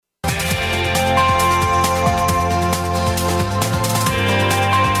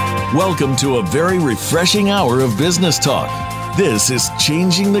Welcome to a very refreshing hour of business talk. This is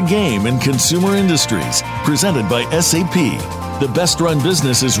Changing the Game in Consumer Industries, presented by SAP. The best-run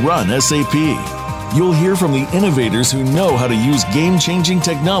businesses run SAP. You'll hear from the innovators who know how to use game-changing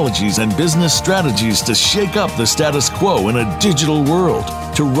technologies and business strategies to shake up the status quo in a digital world,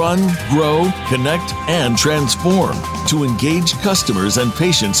 to run, grow, connect, and transform, to engage customers and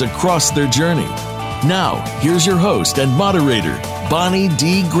patients across their journey. Now, here's your host and moderator, Bonnie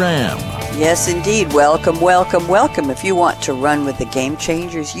D. Graham. Yes, indeed. Welcome, welcome, welcome. If you want to run with the game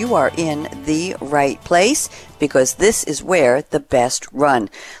changers, you are in the right place because this is where the best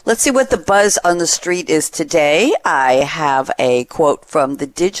run. Let's see what the buzz on the street is today. I have a quote from the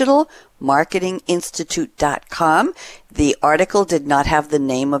digitalmarketinginstitute.com. The article did not have the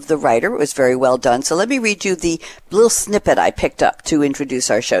name of the writer. It was very well done. So let me read you the little snippet I picked up to introduce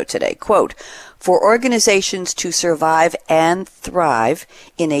our show today. Quote, for organizations to survive and thrive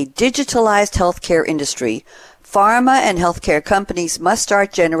in a digitalized healthcare industry, pharma and healthcare companies must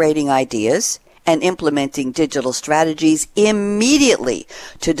start generating ideas and implementing digital strategies immediately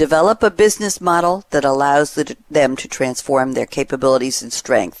to develop a business model that allows them to transform their capabilities and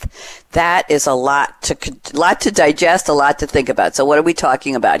strength. That is a lot to digest, a lot to think about. So what are we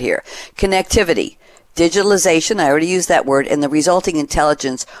talking about here? Connectivity. Digitalization, I already used that word, and the resulting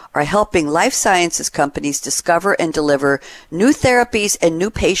intelligence are helping life sciences companies discover and deliver new therapies and new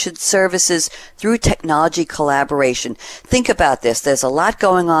patient services through technology collaboration. Think about this. There's a lot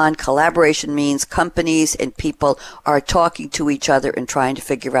going on. Collaboration means companies and people are talking to each other and trying to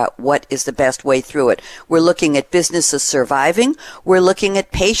figure out what is the best way through it. We're looking at businesses surviving. We're looking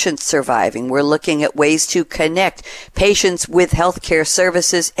at patients surviving. We're looking at ways to connect patients with healthcare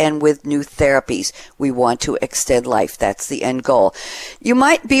services and with new therapies. We want to extend life. That's the end goal. You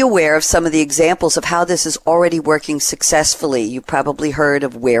might be aware of some of the examples of how this is already working successfully. You probably heard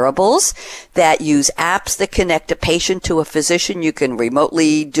of wearables that use apps that connect a patient to a physician. You can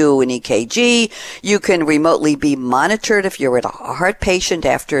remotely do an EKG. You can remotely be monitored if you're a heart patient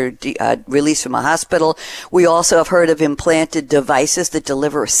after release from a hospital. We also have heard of implanted devices that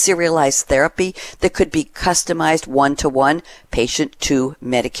deliver serialized therapy that could be customized one-to-one, patient to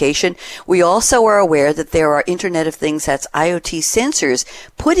medication. We also are aware that there are Internet of Things, that's IoT sensors,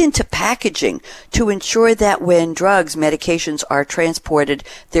 put into packaging to ensure that when drugs, medications are transported,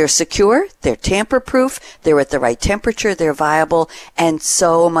 they're secure, they're tamper-proof, they're at the right temperature, they're viable, and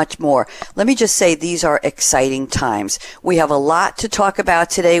so much more. Let me just say these are exciting times. We have a lot to talk about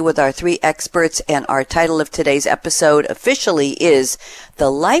today with our three experts, and our title of today's episode officially is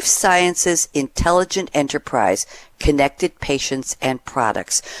The Life Sciences Intelligent Enterprise, Connected Patients and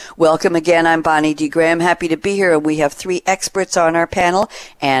Products. Welcome again. I'm Bonnie D. Graham. Happy to be here. We have three experts on our panel,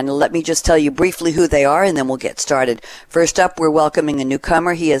 and let me just tell you briefly who they are, and then we'll get started. First up, we're welcoming a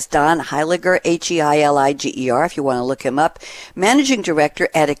newcomer. He is Don Heiliger, Heiliger, if you want to look him up. Managing Director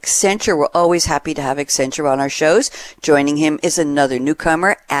at Accenture. We're always happy to have Accenture on our shows. Joining him is another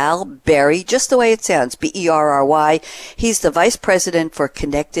newcomer, Al Berry, just the way it sounds, B-E-R-R-Y. He's the Vice President for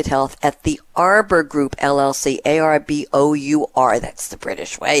Connected Health at the Arbor Group, LLC, A-R-B-O-U-R. That's the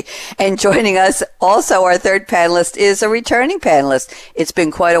British way. And joining us, also our third panelist, is a returning panelist. It's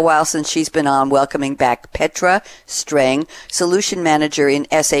been quite a while since she's been on. Welcoming back Petra Strang, Solution Manager in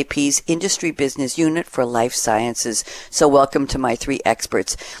SAP's Industry Business Unit for Life Sciences. So welcome to my three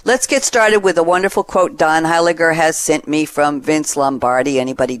experts. Let's get started with a wonderful quote Don Heiliger has sent me from Vince Lombardi.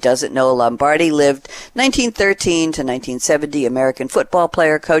 Anybody doesn't know, Lombardi lived 1913 to 1970, American football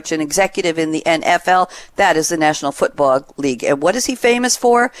player, coach, and executive in the NFL. That is the National Football League. And what is he famous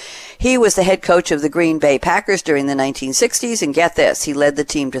for? He was the head coach of the Green Bay Packers during the 1960s, and get this, he led the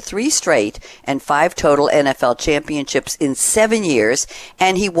team to 3 straight and 5 total NFL championships in 7 years,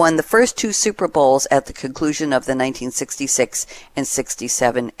 and he won the first 2 Super Bowls at the conclusion of the 1966 and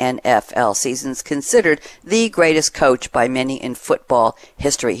 67 NFL seasons, considered the greatest coach by many in football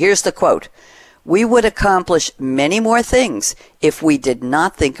history. Here's the quote. We would accomplish many more things if we did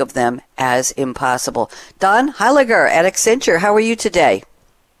not think of them as impossible. Don Heiliger at Accenture, how are you today?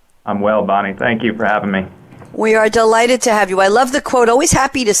 I'm well, Bonnie. Thank you for having me. We are delighted to have you. I love the quote. Always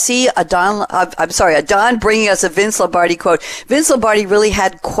happy to see a Don bringing us a Vince Lombardi quote. Vince Lombardi really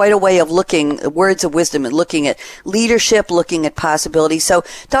had quite a way of looking, words of wisdom, and looking at leadership, looking at possibility. So,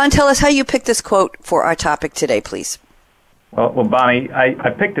 Don, tell us how you picked this quote for our topic today, please. Well, Bonnie, I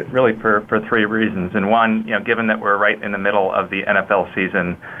picked it really for 3 reasons. And one, given that we're right in the middle of the NFL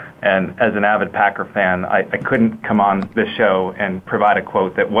season, and as an avid Packer fan, I couldn't come on this show and provide a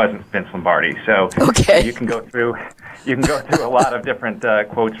quote that wasn't Vince Lombardi. So okay. you can go through a lot of different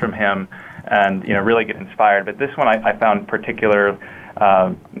quotes from him, and really get inspired. But this one I found particular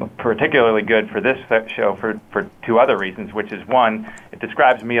particularly good for this show for two other reasons, which is one, it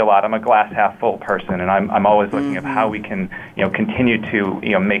describes me a lot. I'm a glass half full person, and I'm always looking at how we can continue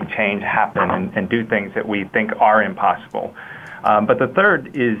to make change happen and do things that we think are impossible. But the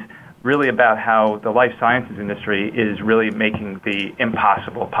third is really about how the life sciences industry is really making the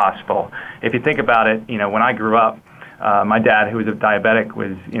impossible possible. If you think about it, when I grew up, my dad, who was a diabetic,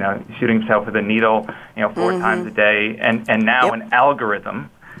 was shooting himself with a needle 4 times a day, and now an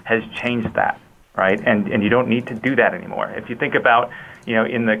algorithm has changed that, right? And you don't need to do that anymore. If you think about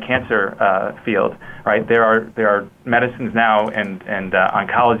in the cancer field, right, there are medicines now and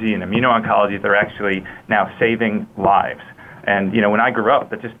oncology and immuno-oncology that are actually now saving lives. And when I grew up,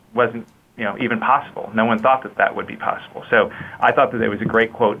 that just wasn't even possible. No one thought that would be possible. So I thought that it was a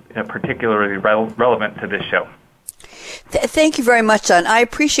great quote, particularly relevant to this show. Thank you very much, Don. I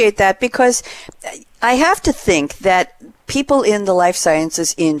appreciate that, because I have to think that people in the life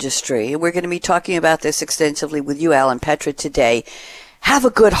sciences industry, we're going to be talking about this extensively with you, Al and Petra, today, have a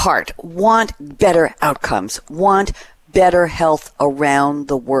good heart, want better outcomes, want better health around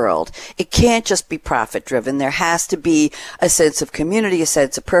the world. It can't just be profit driven. There has to be a sense of community, a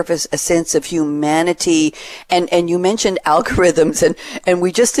sense of purpose, a sense of humanity. And you mentioned algorithms, and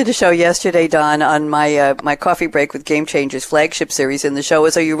we just did a show yesterday, Don, on my my Coffee Break with Game Changers flagship series, and the show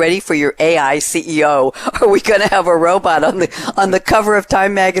is, are you ready for your AI CEO? Are we going to have a robot on the cover of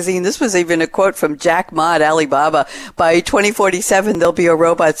Time magazine? This was even a quote from Jack Ma at Alibaba. By 2047, there'll be a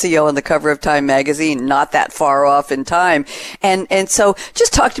robot CEO on the cover of Time magazine, not that far off in time. And so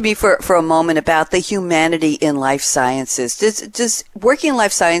just talk to me for a moment about the humanity in life sciences. Does working in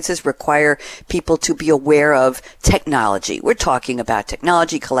life sciences require people to be aware of technology? We're talking about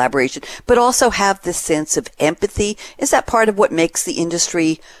technology, collaboration, but also have this sense of empathy. Is that part of what makes the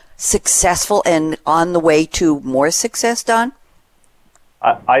industry successful and on the way to more success, Don?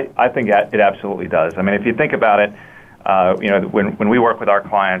 I think it absolutely does. I mean, if you think about it, when we work with our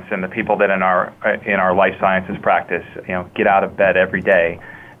clients and the people that in our life sciences practice, get out of bed every day,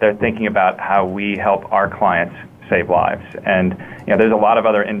 they're thinking about how we help our clients save lives. And there's a lot of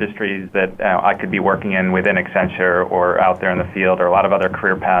other industries that I could be working in within Accenture or out there in the field, or a lot of other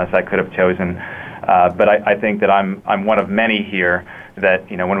career paths I could have chosen. But I think that I'm one of many here that,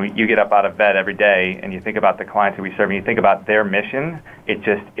 when you get up out of bed every day and you think about the clients that we serve and you think about their mission,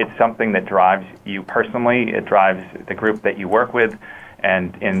 it's something that drives you personally. It drives the group that you work with,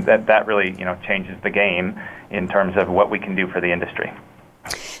 and that really, changes the game in terms of what we can do for the industry.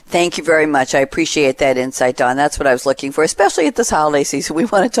 Thank you very much. I appreciate that insight, Don. That's what I was looking for, especially at this holiday season. We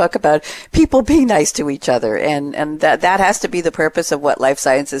want to talk about people being nice to each other, and that has to be the purpose of what life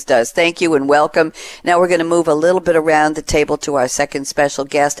sciences does. Thank you and welcome. Now we're going to move a little bit around the table to our second special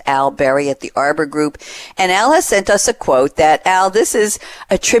guest, Al Berry at the Arbor Group. And Al has sent us a quote that, Al, this is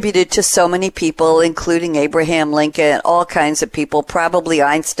attributed to so many people, including Abraham Lincoln, all kinds of people, probably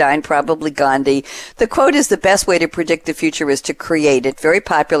Einstein, probably Gandhi. The quote is, the best way to predict the future is to create it. Very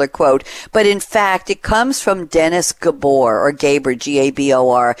popular quote, but in fact, it comes from Dennis Gabor, or Gabor,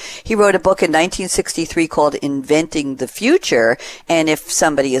 G-A-B-O-R. He wrote a book in 1963 called Inventing the Future, and if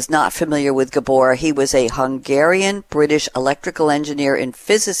somebody is not familiar with Gabor, he was a Hungarian-British electrical engineer and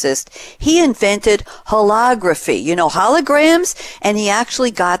physicist. He invented holography, holograms, and he actually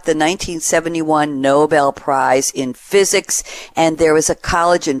got the 1971 Nobel Prize in Physics, and there is a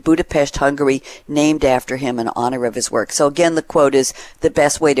college in Budapest, Hungary, named after him in honor of his work. So again, the quote is, the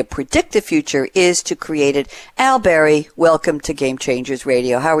best way to predict the future is to create it. Al Berry, welcome to Game Changers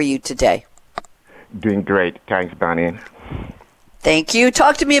Radio. How are you today? Doing great. Thanks, Bonnie. Thank you.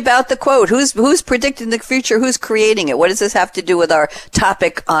 Talk to me about the quote. Who's predicting the future? Who's creating it? What does this have to do with our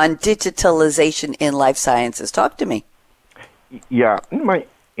topic on digitalization in life sciences? Talk to me. Yeah, in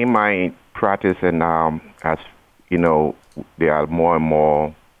my practice, and as there are more and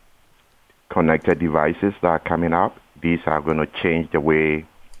more connected devices that are coming up. These are going to change the way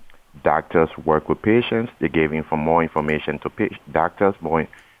doctors work with patients. They give more information to doctors, more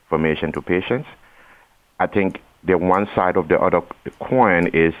information to patients. I think the one side of the other coin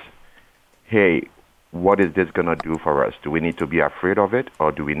is, hey, what is this going to do for us? Do we need to be afraid of it,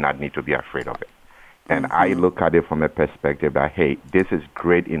 or do we not need to be afraid of it? And I look at it from a perspective that, hey, this is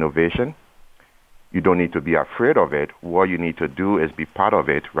great innovation. You don't need to be afraid of it. What you need to do is be part of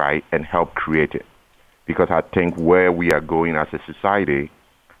it, right, and help create it. Because I think where we are going as a society,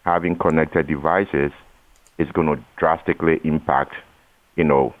 having connected devices is going to drastically impact,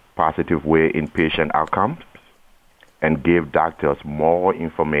 positive way in patient outcomes, and give doctors more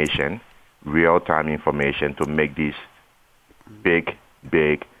information, real-time information, to make these big,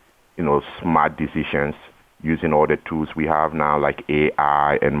 smart decisions using all the tools we have now, like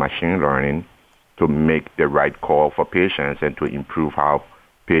AI and machine learning, to make the right call for patients and to improve how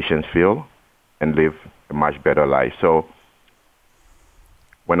patients feel and live a much better life. So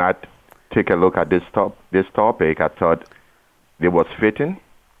when I take a look at this topic, I thought it was fitting.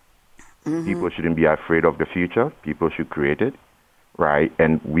 Mm-hmm. People shouldn't be afraid of the future. People should create it, right?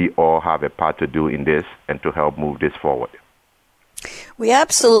 And we all have a part to do in this and to help move this forward. We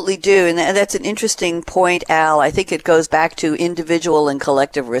absolutely do, and that's an interesting point, Al. I think it goes back to individual and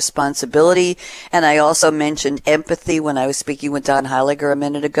collective responsibility, and I also mentioned empathy when I was speaking with Don Heiliger a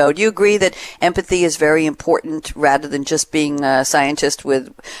minute ago. Do you agree that empathy is very important rather than just being a scientist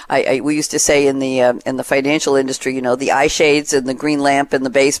with, we used to say in the financial industry, you know, the eye shades and the green lamp in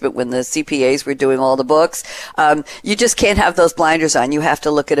the basement when the CPAs were doing all the books? You just can't have those blinders on. You have to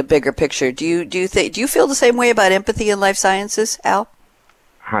look at a bigger picture. Do you feel the same way about empathy in life sciences, Al?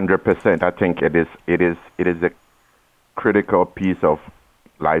 100%. I think it is a critical piece of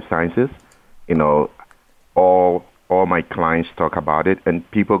life sciences. You know, all my clients talk about it, and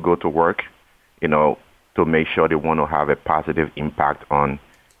people go to work, you know, to make sure they want to have a positive impact on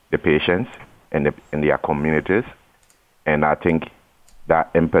the patients and their communities. And I think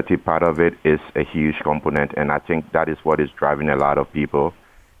that empathy part of it is a huge component, and I think that is what is driving a lot of people,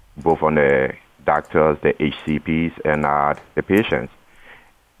 both on the doctors, the HCPs, and the patients.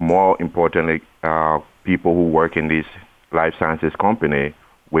 More importantly, people who work in this life sciences company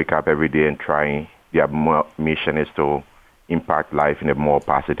wake up every day and their mission is to impact life in a more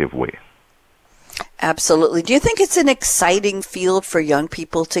positive way. Absolutely. Do you think it's an exciting field for young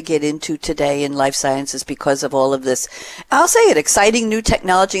people to get into today in life sciences because of all of this? I'll say it, exciting new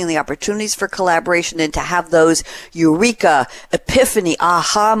technology and the opportunities for collaboration, and to have those eureka, epiphany,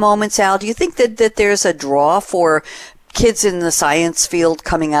 aha moments, Al. Do you think that there's a draw for kids in the science field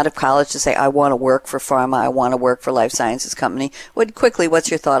coming out of college to say, I want to work for pharma, I want to work for life sciences company? What's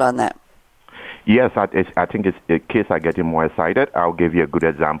your thought on that? Yes, I think kids are getting more excited. I'll give you a good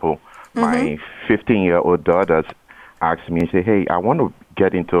example. Mm-hmm. My 15-year-old daughter asked me, say, hey, I want to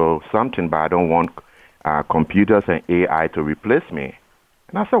get into something, but I don't want computers and AI to replace me.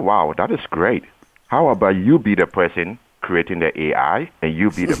 And I said, wow, that is great. How about you be the person creating the AI and you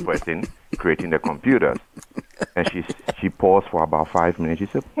be the person creating the computers? And she paused for about 5 minutes. She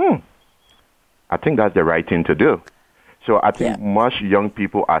said, I think that's the right thing to do. So I think most young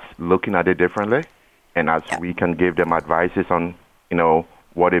people are looking at it differently. And as we can give them advices on, you know,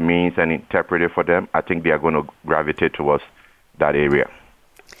 what it means and interpret it for them, I think they are going to gravitate towards that area.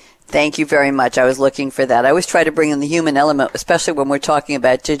 Thank you very much. I was looking for that. I always try to bring in the human element, especially when we're talking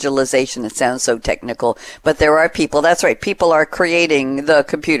about digitalization. It sounds so technical, but there are people. That's right. People are creating the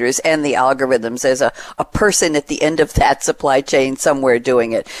computers and the algorithms. There's a person at the end of that supply chain somewhere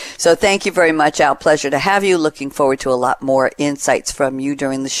doing it. So thank you very much, Al. Pleasure to have you. Looking forward to a lot more insights from you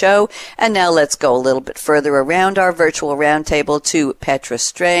during the show. And now let's go a little bit further around our virtual roundtable to Petra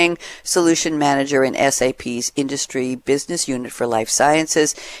Strang, Solution Manager in SAP's Industry Business Unit for Life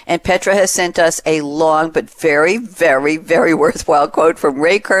Sciences. And Petra has sent us a long but very, very, very worthwhile quote from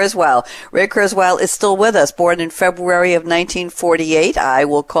Ray Kurzweil. Ray Kurzweil is still with us, born in February of 1948. I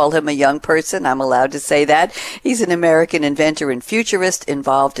will call him a young person. I'm allowed to say that. He's an American inventor and futurist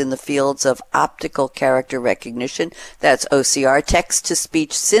involved in the fields of optical character recognition, that's OCR,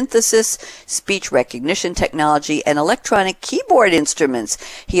 text-to-speech synthesis, speech recognition technology, and electronic keyboard instruments.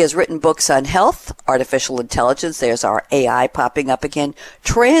 He has written books on health, artificial intelligence, there's our AI popping up again,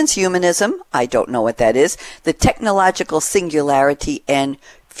 transhumanism, I don't know what that is, the technological singularity, and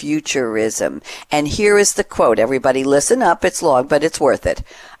futurism. And here is the quote. Everybody listen up. It's long, but it's worth it.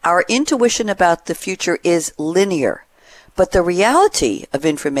 Our intuition about the future is linear, but the reality of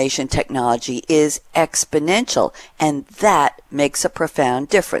information technology is exponential, and that makes a profound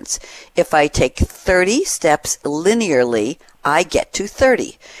difference. If I take 30 steps linearly, I get to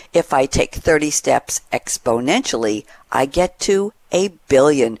 30. If I take 30 steps exponentially, I get to 1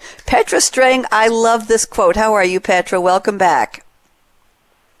 billion. Petra Strang, I love this quote. How are you, Petra? Welcome back.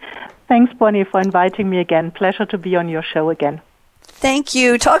 Thanks, Bonnie, for inviting me again. Pleasure to be on your show again. Thank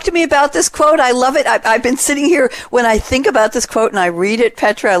you. Talk to me about this quote. I love it. I've been sitting here when I think about this quote and I read it,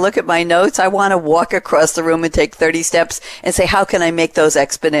 Petra, I look at my notes. I want to walk across the room and take 30 steps and say, how can I make those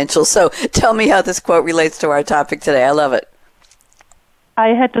exponential? So tell me how this quote relates to our topic today. I love it. I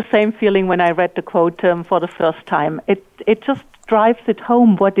had the same feeling when I read the quote for the first time. It just drives it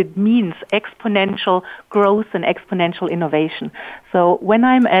home what it means, exponential growth and exponential innovation. So when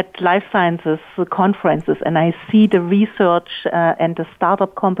I'm at life sciences conferences and I see the research and the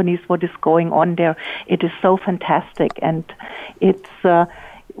startup companies, what is going on there, it is so fantastic. And it's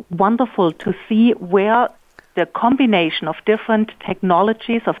wonderful to see where the combination of different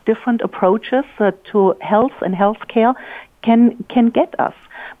technologies, of different approaches to health and healthcare can get us.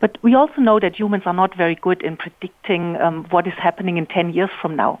 But we also know that humans are not very good in predicting what is happening in 10 years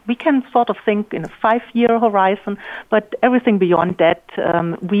from now. We can sort of think in a 5-year horizon, but everything beyond that,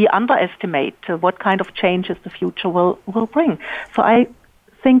 we underestimate what kind of changes the future will bring. So I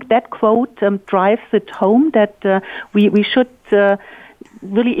think that quote drives it home that we should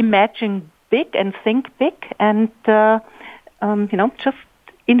really imagine big and think big. And, just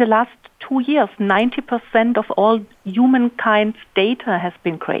in the last 2 years, 90% of all humankind's data has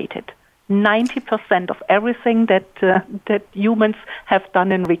been created. 90% of everything that humans have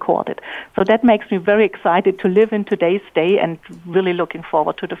done and recorded. So that makes me very excited to live in today's day and really looking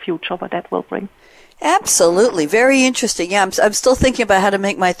forward to the future, what that will bring. Absolutely. Very interesting. Yeah, I'm still thinking about how to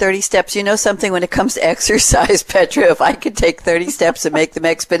make my 30 steps. You know something, when it comes to exercise, Petra, if I could take 30 steps and make them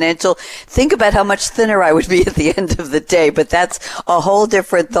exponential, think about how much thinner I would be at the end of the day. But that's a whole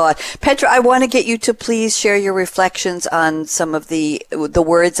different thought. Petra, I want to get you to please share your reflections on some of the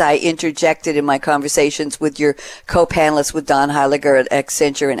words I interjected in my conversations with your co-panelists, with Don Heiliger at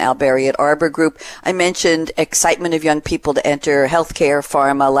Accenture and Al Berry at Arbor Group. I mentioned excitement of young people to enter healthcare,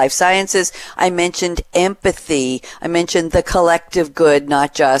 pharma, life sciences. I mentioned empathy. I mentioned the collective good,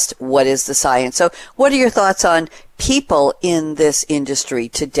 not just what is the science. So what are your thoughts on people in this industry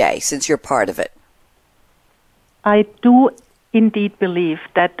today, since you're part of it? I do indeed believe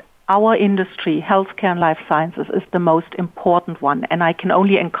that our industry, healthcare and life sciences, is the most important one. And I can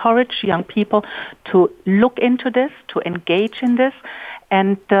only encourage young people to look into this, to engage in this,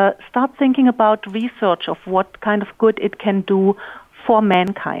 and start thinking about research of what kind of good it can do for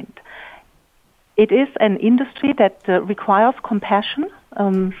mankind. It is an industry that requires compassion,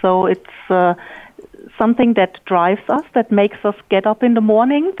 so it's something that drives us, that makes us get up in the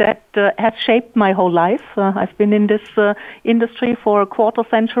morning, that has shaped my whole life. I've been in this industry for a quarter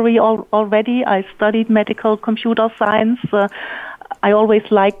century already. I studied medical computer science. I always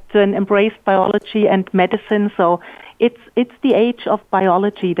liked and embraced biology and medicine, so it's the age of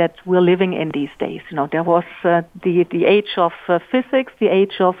biology that we're living in these days. You know, there was the age of physics, the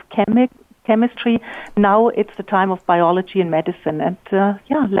age of chemistry. Now it's the time of biology and medicine, and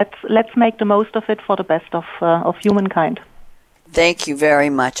let's make the most of it for the best of humankind. Thank you very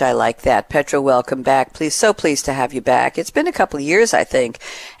much. I like that. Petra, welcome back. So pleased to have you back. It's been a couple of years, I think.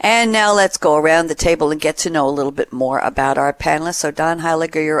 And now let's go around the table and get to know a little bit more about our panelists. So Don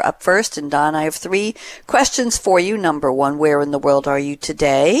Heiliger, you're up first. And Don, I have 3 questions for you. Number 1, where in the world are you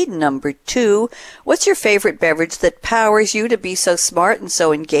today? Number 2, what's your favorite beverage that powers you to be so smart and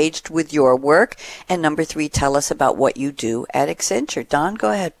so engaged with your work? And number 3, tell us about what you do at Accenture. Don,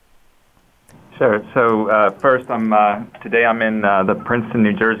 go ahead. Sure. So first, today I'm in the Princeton,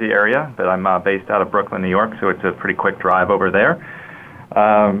 New Jersey area, but I'm based out of Brooklyn, New York, so it's a pretty quick drive over there.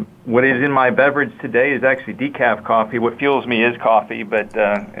 What is in my beverage today is actually decaf coffee. What fuels me is coffee, but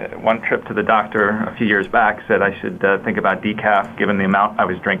one trip to the doctor a few years back said I should think about decaf given the amount I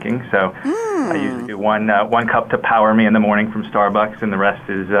was drinking. So I usually do one cup to power me in the morning from Starbucks, and the rest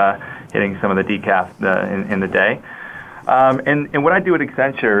is hitting some of the decaf in the day. And what I do at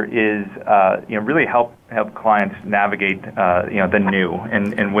Accenture is, really help clients navigate, the new.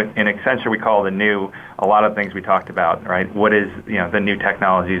 And in Accenture, we call the new a lot of things we talked about, right? What is, the new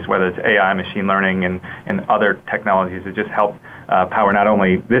technologies, whether it's AI, machine learning, and other technologies that just help power not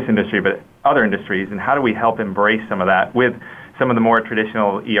only this industry, but other industries. And how do we help embrace some of that with some of the more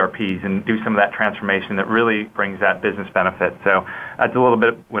traditional ERPs and do some of that transformation that really brings that business benefit? So that's a little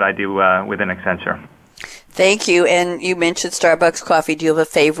bit what I do within Accenture. Thank you. And you mentioned Starbucks coffee. Do you have a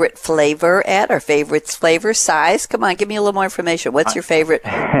favorite flavor or favorite flavor size? Come on, give me a little more information. What's your favorite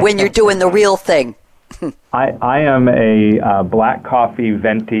when you're doing the real thing? I am a black coffee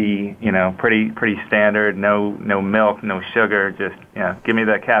venti, pretty standard. No milk, no sugar. Just give me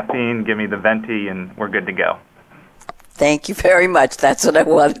the caffeine, give me the venti, and we're good to go. Thank you very much. That's what I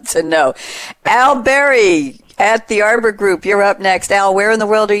wanted to know. Al Berry at the Arbor Group, you're up next. Al, where in the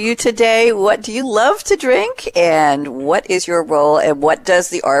world are you today? What do you love to drink? And what is your role? And what does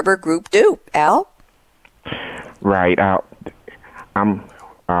the Arbor Group do? Al? Right. I'm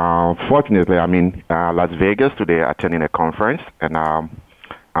fortunately, I'm in Las Vegas today attending a conference, and I'm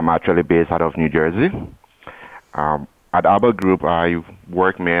actually based out of New Jersey. At Arbor Group, I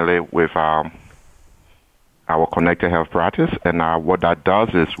work mainly with our connected health practice, and what that does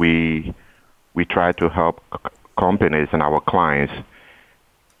is we try to help companies and our clients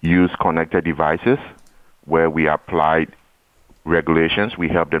use connected devices where we apply regulations. We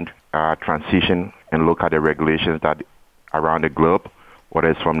help them transition and look at the regulations that around the globe, whether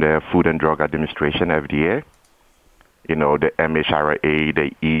it's from the Food and Drug Administration, FDA, the MHRA,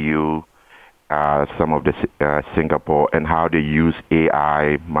 the EU, some of the Singapore, and how they use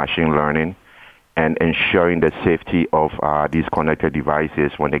AI, machine learning, and ensuring the safety of these connected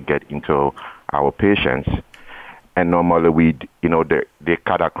devices when they get into our patients. And normally they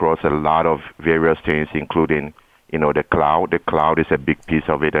cut across a lot of various things, including, the cloud. The cloud is a big piece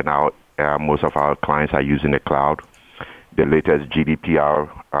of it, and most of our clients are using the cloud. The latest GDPR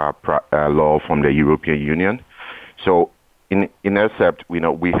law from the European Union. So in Accept,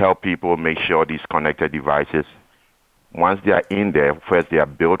 we help people make sure these connected devices, once they are in there, first they are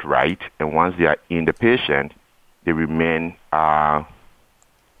built right, and once they are in the patient, they remain,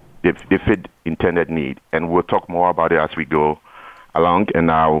 they fit intended need. And we'll talk more about it as we go along, and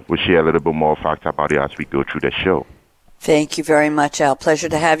now we'll share a little bit more facts about it as we go through the show. Thank you very much, Al. Pleasure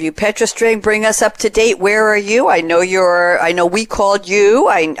to have you. Petra String, bring us up to date. Where are you? I know we called you.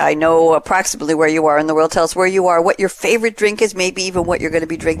 I know approximately where you are in the world. Tell us where you are, what your favorite drink is, maybe even what you're going to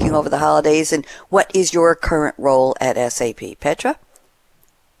be drinking over the holidays, and what is your current role at SAP. Petra?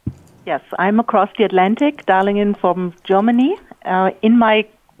 Yes, I'm across the Atlantic, dialing in from Germany. In my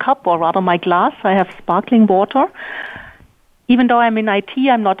cup, or rather my glass, I have sparkling water. Even though I'm in IT,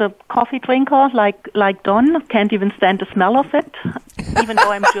 I'm not a coffee drinker like Don. Can't even stand the smell of it. Even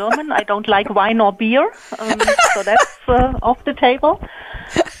though I'm German, I don't like wine or beer. So that's off the table.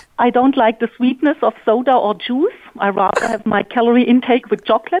 I don't like the sweetness of soda or juice. I rather have my calorie intake with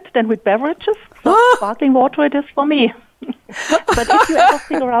chocolate than with beverages. So sparkling water it is for me. But if you ever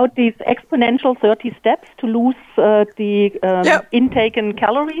figure out these exponential 30 steps to lose the intake in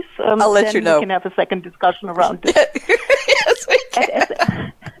calories, I'll let you know. We can have a second discussion around it. Yes, we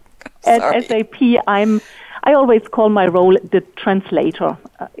can. At SAP, I always call my role the translator.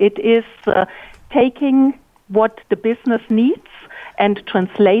 It is taking what the business needs and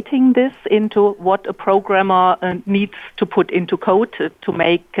translating this into what a programmer needs to put into code to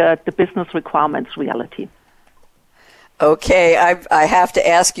make the business requirements reality. Okay, I have to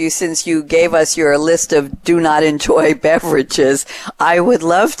ask you, since you gave us your list of do not enjoy beverages, I would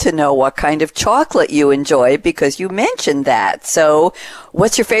love to know what kind of chocolate you enjoy, because you mentioned that. So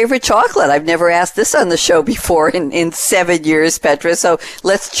what's your favorite chocolate? I've never asked this on the show before in 7 years, Petra, so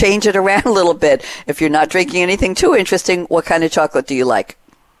let's change it around a little bit. If you're not drinking anything too interesting, what kind of chocolate do you like?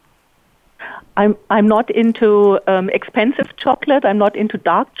 I'm not into expensive chocolate. I'm not into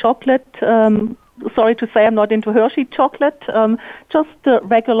dark chocolate. Sorry to say, I'm not into Hershey chocolate, just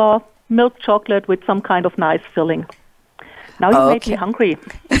regular milk chocolate with some kind of nice filling. Now you made me hungry.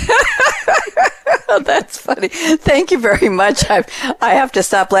 That's funny. Thank you very much. I have to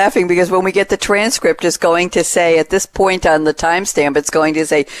stop laughing, because when we get the transcript, it's going to say, at this point on the timestamp, it's going to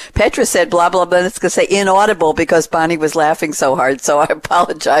say, Petra said blah, blah, blah. It's going to say inaudible because Bonnie was laughing so hard. So I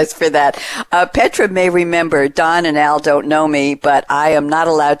apologize for that. Petra may remember, Don and Al don't know me, but I am not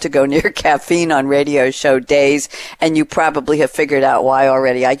allowed to go near caffeine on radio show days. And you probably have figured out why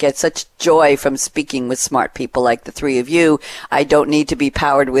already. I get such joy from speaking with smart people like the three of you. I don't need to be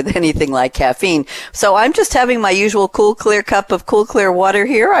powered with anything like caffeine. So I'm just having my usual Cool Clear cup of Cool Clear water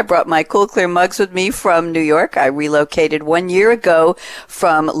here. I brought my Cool Clear mugs with me from New York. I relocated 1 year ago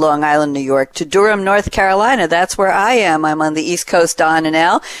from Long Island, New York to Durham, North Carolina. That's where I am. I'm on the East Coast, Don and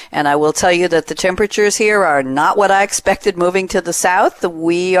Al, and I will tell you that the temperatures here are not what I expected moving to the south.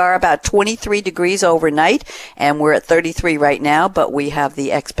 We are about 23 degrees overnight, and we're at 33 right now, but we have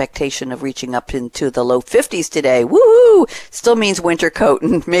the expectation of reaching up into the low 50s today. Woo! Still means winter coat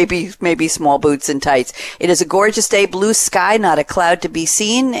and maybe small boots and tights. It is a gorgeous day, blue sky, not a cloud to be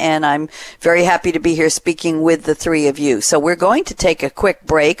seen, and I'm very happy to be here speaking with the three of you. So we're going to take a quick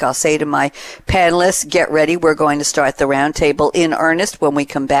break. I'll say to my panelists, get ready. We're going to start the roundtable in earnest when we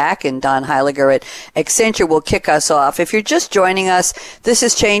come back, and Don Heiliger at Accenture will kick us off. If you're just joining us, this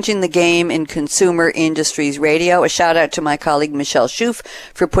is Changing the Game in Consumer Industries Radio. A shout out to my colleague Michelle Schoof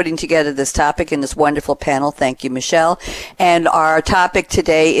for putting together this topic and this wonderful panel. Thank you, Michelle. And our topic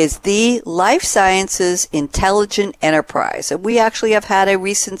today is the life sciences intelligent enterprise. And we actually have had a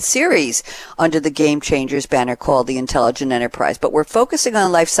recent series under the Game Changers banner called the Intelligent Enterprise. But we're focusing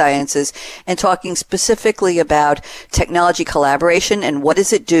on life sciences and talking specifically about technology collaboration and what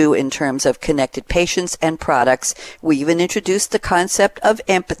does it do in terms of connected patients and products. We even introduced the concept of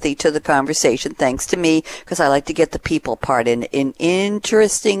empathy to the conversation, thanks to me, because I like to get the people part in an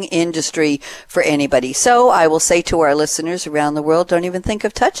interesting industry for anybody. So I will say to our listeners around the world, don't even think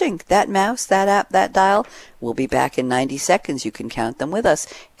of touching that mouse, that app, that dial. We'll be back in 90 seconds. You can count them with us.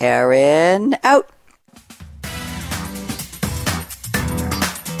 Aaron, out.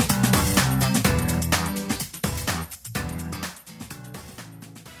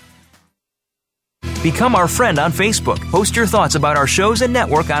 Become our friend on Facebook. Post your thoughts about our shows and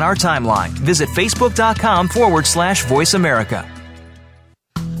network on our timeline. Visit facebook.com/Voice America.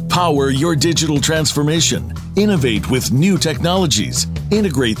 Power your digital transformation. Innovate with new technologies.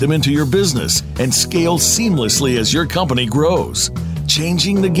 Integrate them into your business and scale seamlessly as your company grows.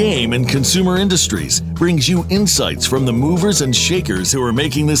 Changing the Game in Consumer Industries brings you insights from the movers and shakers who are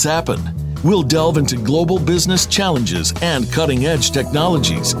making this happen. We'll delve into global business challenges and cutting-edge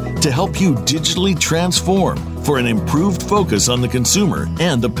technologies to help you digitally transform for an improved focus on the consumer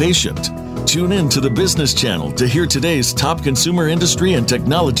and the patient. Tune in to the Business Channel to hear today's top consumer industry and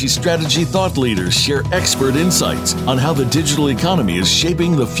technology strategy thought leaders share expert insights on how the digital economy is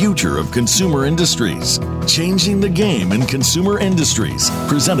shaping the future of consumer industries. Changing the Game in Consumer Industries,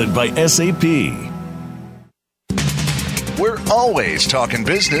 presented by SAP. We're always talking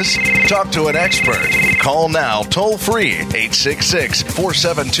business. Talk to an expert. Call now toll free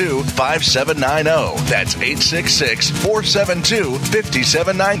 866-472-5790. That's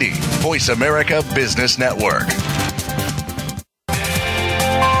 866-472-5790. Voice America Business Network.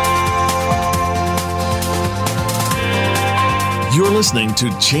 You're listening to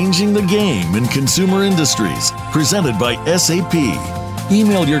Changing the Game in Consumer Industries, presented by SAP.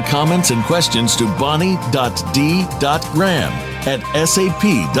 Email your comments and questions to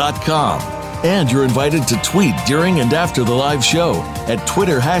bonnie.d.graham@sap.com. And you're invited to tweet during and after the live show at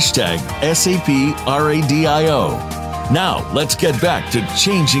Twitter #SAPRADIO. Now, let's get back to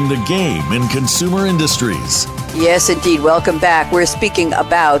Changing the Game in Consumer Industries. Yes, indeed. Welcome back. We're speaking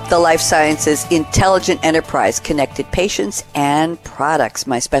about the life sciences intelligent enterprise, connected patients and products.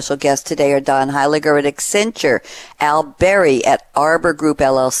 My special guests today are Don Heiliger at Accenture, Al Berry at Arbor Group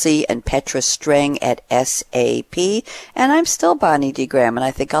LLC, and Petra Strang at SAP. And I'm still Bonnie D. Graham, and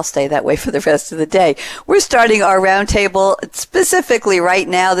I think I'll stay that way for the rest of the day. We're starting our roundtable specifically right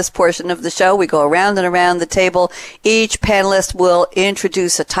now, this portion of the show. We go around and around the table. Each panelist will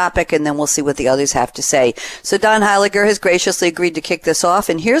introduce a topic, and then we'll see what the others have to say. So Don Heiliger has graciously agreed to kick this off,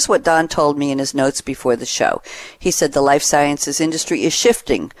 and here's what Don told me in his notes before the show. He said the life sciences industry is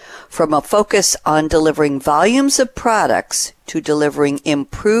shifting from a focus on delivering volumes of products to delivering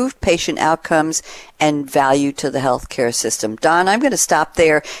improved patient outcomes and value to the healthcare system. Don, I'm going to stop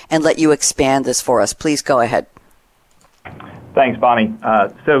there and let you expand this for us. Please go ahead. Thanks, Bonnie.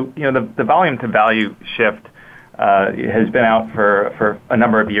 So, the volume to value shift has been out for a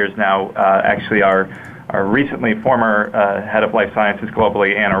number of years now. Actually, our recently former head of life sciences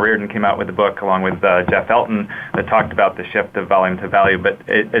globally, Anna Reardon, came out with a book along with Jeff Elton that talked about the shift of volume to value. But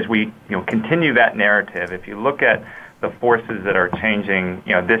as we continue that narrative, if you look at the forces that are changing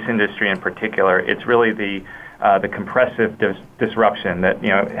this industry in particular, it's really the compressive disruption that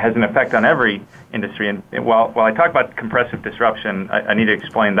has an effect on every industry. And while I talk about compressive disruption, I need to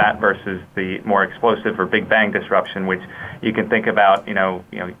explain that versus the more explosive or big bang disruption, which you can think about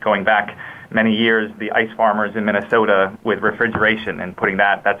going back many years, the ice farmers in Minnesota with refrigeration and putting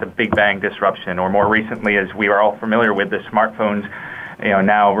that's a big bang disruption. Or more recently, as we are all familiar with, the smartphones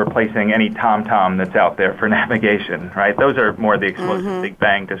now replacing any TomTom that's out there for navigation, right? Those are more the explosive big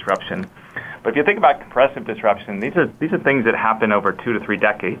bang disruption. But if you think about compressive disruption, these are things that happen over 2 to 3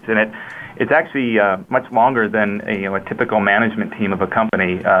 decades, and it's actually much longer than a typical management team of a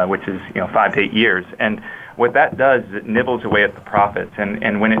company, which is 5 to 8 years. And what that does is it nibbles away at the profits,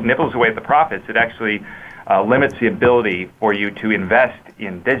 and when it nibbles away at the profits, it actually limits the ability for you to invest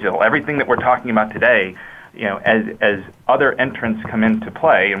in digital. Everything that we're talking about today, as other entrants come into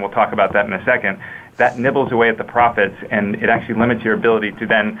play, and we'll talk about that in a second, that nibbles away at the profits, and it actually limits your ability to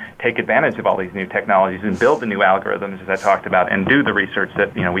then take advantage of all these new technologies and build the new algorithms, as I talked about, and do the research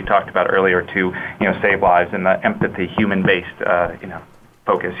that we talked about earlier to save lives and the empathy, human-based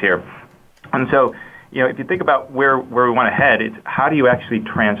focus here. And so, if you think about where we want to head, it's how do you actually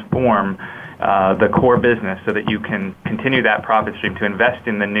transform the core business so that you can continue that profit stream to invest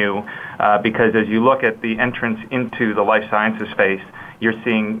in the new, because as you look at the entrance into the life sciences space, you're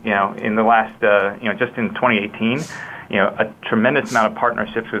seeing, in the last, just in 2018, a tremendous amount of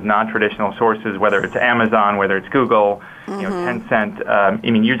partnerships with non-traditional sources, whether it's Amazon, whether it's Google, Tencent.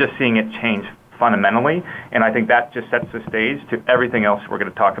 You're just seeing it change fundamentally, and I think that just sets the stage to everything else we're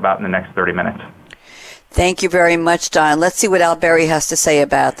going to talk about in the next 30 minutes. Thank you very much, Don. Let's see what Al Berry has to say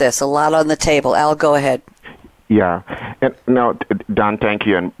about this. A lot on the table. Al, go ahead. Yeah. No, Don, thank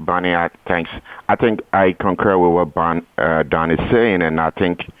you, and Bonnie, thanks. I think I concur with what Don is saying, and I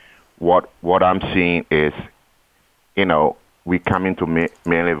think what I'm seeing is, we come into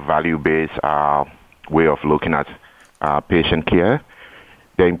mainly value-based way of looking at patient care.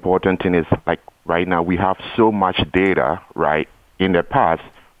 The important thing is, like right now, we have so much data, right? In the past,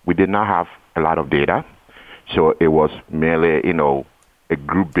 we did not have a lot of data. So it was merely, a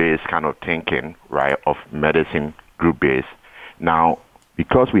group-based kind of thinking, right, of medicine group-based. Now,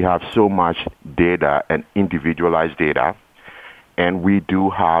 because we have so much data and individualized data, and we do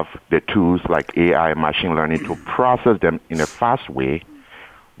have the tools like AI and machine learning to process them in a fast way,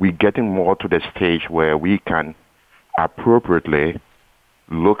 we're getting more to the stage where we can appropriately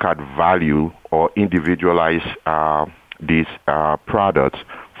look at value or individualize these products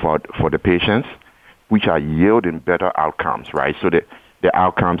for the patients, which are yielding better outcomes, right? So the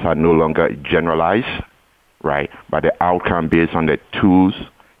outcomes are no longer generalized, right? But the outcome based on the tools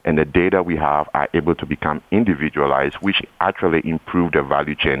and the data we have are able to become individualized, which actually improve the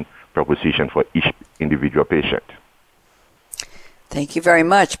value chain proposition for each individual patient. Thank you very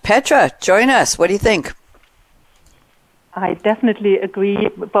much. Petra, join us. What do you think? I definitely agree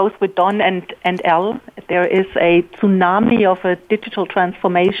both with Don and Al. There is a tsunami of a digital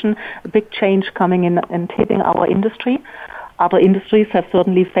transformation, a big change coming in and hitting our industry. Other industries have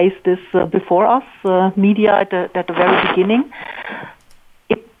certainly faced this before us, media at the very beginning.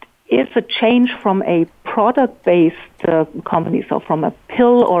 It is a change from a product-based company, so from a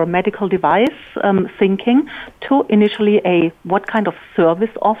pill or a medical device thinking to initially what kind of service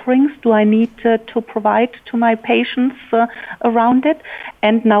offerings do I need to provide to my patients around it.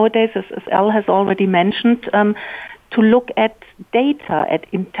 And nowadays, as Al has already mentioned, to look at data, at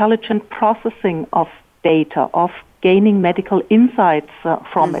intelligent processing of data, of gaining medical insights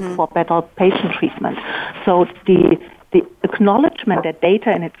from it for better patient treatment. So the acknowledgement that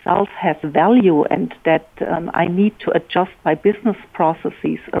data in itself has value and that I need to adjust my business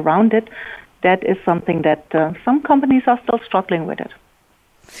processes around it, that is something that some companies are still struggling with it.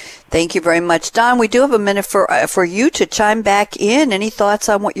 Thank you very much. Don, we do have a minute for you to chime back in. Any thoughts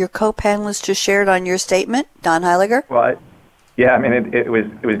on what your co-panelists just shared on your statement? Don Heiliger? Well, yeah, I mean, it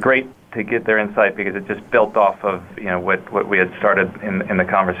was great to get their insight because it just built off of what we had started in the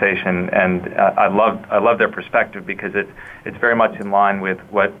conversation, and I love their perspective because it's very much in line with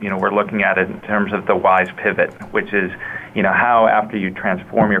what we're looking at in terms of the wise pivot, which is how after you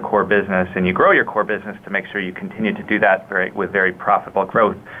transform your core business and you grow your core business to make sure you continue to do that with very profitable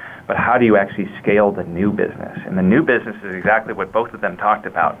growth. But how do you actually scale the new business? And the new business is exactly what both of them talked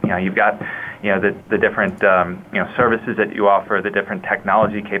about. You've got the different services that you offer, the different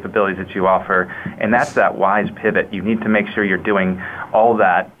technology capabilities that you offer, and that's that wise pivot. You need to make sure you're doing all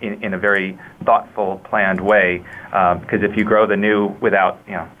that in a very thoughtful, planned way. Because if you grow the new without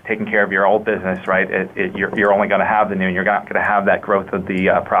taking care of your old business, right, you're only going to have the new, and you're not going to have that growth of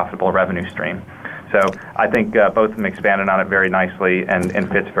the profitable revenue stream. So I think both of them expanded on it very nicely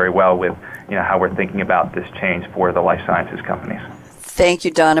and fits very well with how we're thinking about this change for the life sciences companies. Thank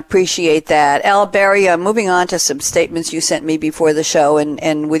you, Don. Appreciate that. Al Barry, moving on to some statements you sent me before the show,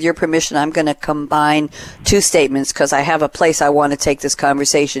 and with your permission, I'm going to combine two statements because I have a place I want to take this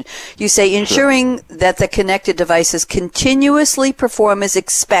conversation. You say ensuring that the connected devices continuously perform as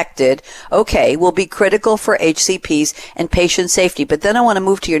expected, will be critical for HCPs and patient safety. But then I want to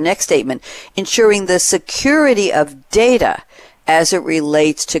move to your next statement, ensuring the security of data as it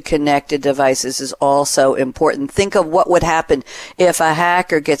relates to connected devices is also important. Think of what would happen if a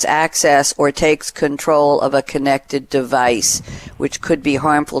hacker gets access or takes control of a connected device, which could be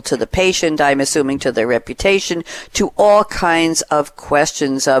harmful to the patient, I'm assuming to their reputation, to all kinds of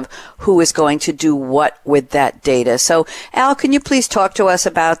questions of who is going to do what with that data. So, Al, can you please talk to us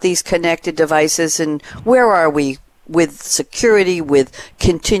about these connected devices and where are we with security, with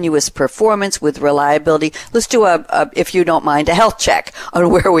continuous performance, with reliability? Let's do if you don't mind, a health check on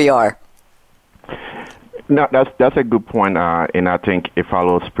where we are. No, that's a good point, and I think it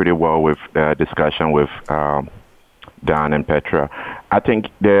follows pretty well with the discussion with Dan and Petra. I think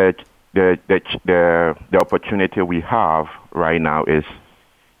the opportunity we have right now is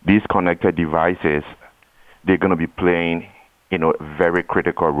these connected devices. They're going to be playing, very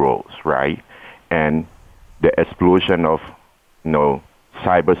critical roles, right? And the explosion of,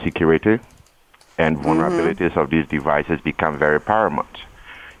 cybersecurity and vulnerabilities of these devices become very paramount.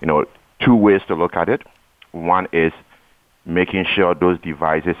 Two ways to look at it. One is making sure those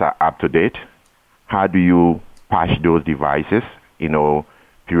devices are up to date. How do you patch those devices?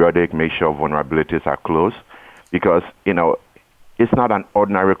 Periodic, make sure vulnerabilities are closed. Because, it's not an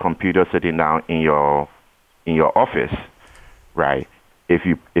ordinary computer sitting down in your office, right? If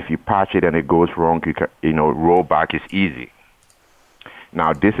you patch it and it goes wrong, you can, roll back is easy.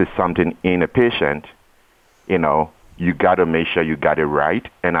 Now, this is something in a patient, you got to make sure you got it right.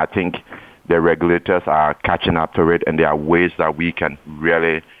 And I think the regulators are catching up to it, and there are ways that we can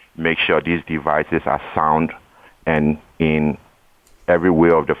really make sure these devices are sound and in every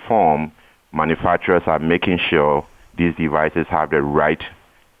way of the form manufacturers are making sure these devices have the right,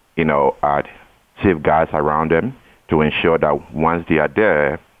 safeguards around them to ensure that once they are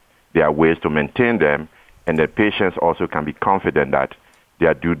there are ways to maintain them, and the patients also can be confident that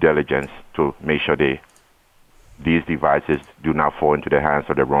their due diligence to make sure these devices do not fall into the hands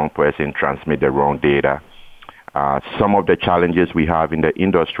of the wrong person, transmit the wrong data. Some of the challenges we have in the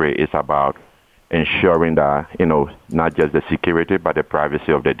industry is about ensuring that, not just the security, but the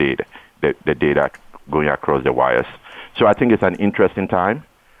privacy of the data, the data going across the wires. So I think it's an interesting time,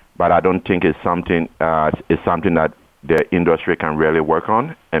 but I don't think it's something that the industry can really work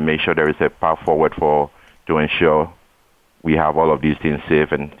on and make sure there is a path forward to ensure we have all of these things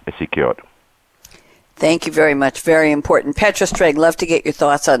safe and secured. Thank you very much. Very important. Petra Strang, love to get your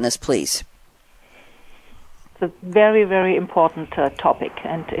thoughts on this, please. It's a very, very important topic.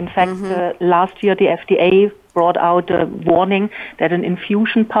 And in fact, last year the FDA brought out a warning that an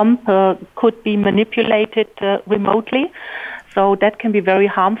infusion pump could be manipulated remotely. So that can be very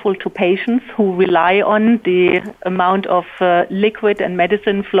harmful to patients who rely on the amount of liquid and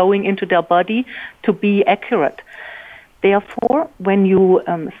medicine flowing into their body to be accurate. Therefore, when you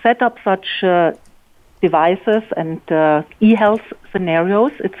set up such devices and e-health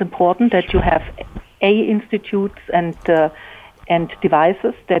scenarios, it's important that you have institutes and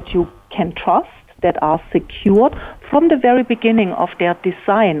devices that you can trust, that are secured from the very beginning of their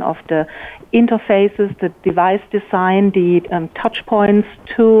design, of the interfaces, the device design, the touch points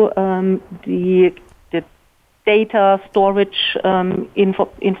to the data storage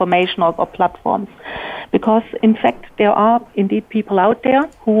information or platforms. Because, in fact, there are indeed people out there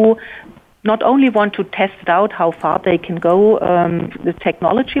who not only want to test it out how far they can go the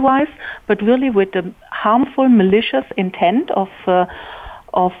technology-wise, but really with the harmful, malicious intent of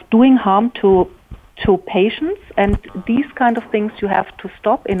doing harm to patients. And these kind of things you have to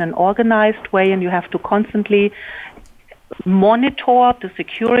stop in an organized way, and you have to constantly monitor the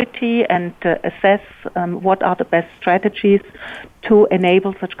security and assess what are the best strategies to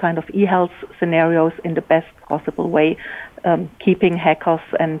enable such kind of e-health scenarios in the best possible way, keeping hackers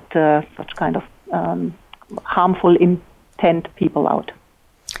and such kind of harmful intent people out.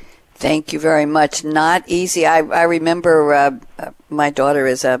 Thank you very much. Not easy. I remember my daughter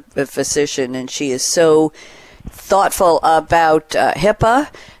is a physician, and she is so thoughtful about HIPAA,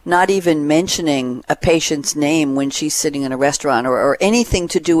 not even mentioning a patient's name when she's sitting in a restaurant or anything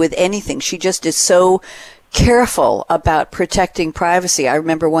to do with anything. She just is so careful about protecting privacy. I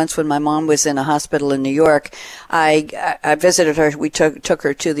remember once when my mom was in a hospital in New York, I visited her. We took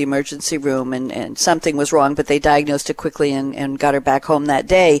her to the emergency room, and something was wrong, but they diagnosed it quickly and got her back home that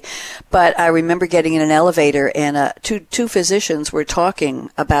day. But I remember getting in an elevator, and two physicians were talking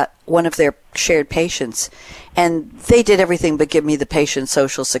about one of their shared patients, and they did everything but give me the patient's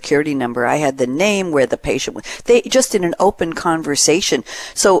social security number. I had the name, where the patient was. They just in an open conversation.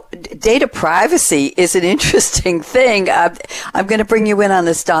 So data privacy is an interesting thing. I'm going to bring you in on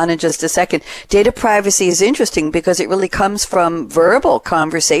this, Don, in just a second. Data privacy is interesting because it really comes from verbal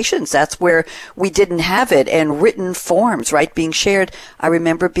conversations. That's where we didn't have it, and written forms, right, being shared. I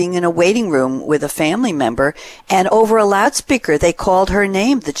remember being in a waiting room with a family member, and over a loudspeaker they called her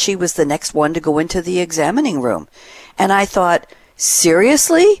name, that she was the next one to go into the examining room. And I thought,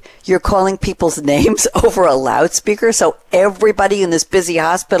 seriously? You're calling people's names over a loudspeaker so everybody in this busy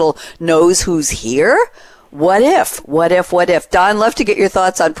hospital knows who's here? What if? Don, love to get your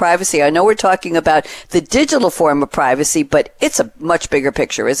thoughts on privacy. I know we're talking about the digital form of privacy, but it's a much bigger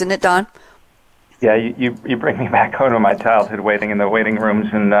picture, isn't it, Don? Yeah, you bring me back home to my childhood, waiting in the waiting rooms,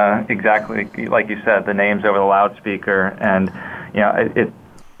 and exactly like you said, the names over the loudspeaker. And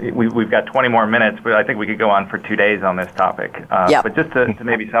we've got 20 more minutes, but I think we could go on for 2 days on this topic. Yep. But just to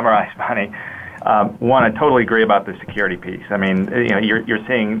maybe summarize, Bonnie, one, I totally agree about the security piece. I mean, you're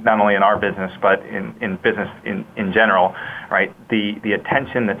seeing not only in our business, but in business in general, right? The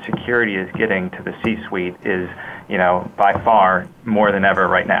attention that security is getting to the C-suite is, by far more than ever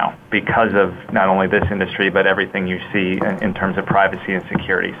right now, because of not only this industry, but everything you see in terms of privacy and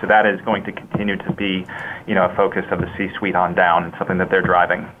security. So that is going to continue to be, a focus of the C-suite on down, and something that they're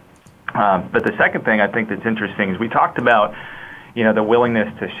driving. But the second thing I think that's interesting is we talked about, the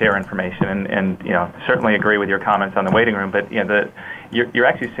willingness to share information, and certainly agree with your comments on the waiting room, but you're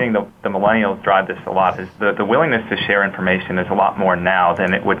actually seeing the millennials drive this a lot. Is the willingness to share information is a lot more now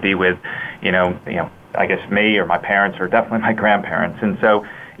than it would be with, I guess me or my parents or definitely my grandparents. And so,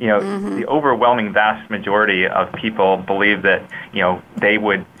 the overwhelming vast majority of people believe that, they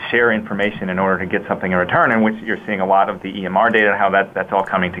would share information in order to get something in return, in which you're seeing a lot of the EMR data and how that's all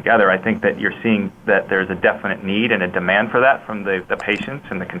coming together. I think that you're seeing that there's a definite need and a demand for that from the patients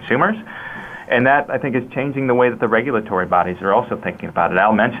and the consumers. And that, I think, is changing the way that the regulatory bodies are also thinking about it.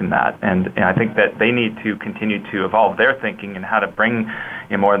 Al mentioned that. And I think that they need to continue to evolve their thinking and how to bring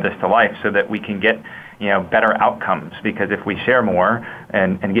more of this to life so that we can get better outcomes. Because if we share more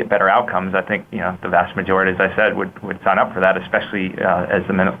and get better outcomes, I think the vast majority, as I said, would sign up for that, especially as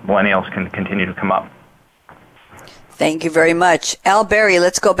the millennials can continue to come up. Thank you very much. Al Berry,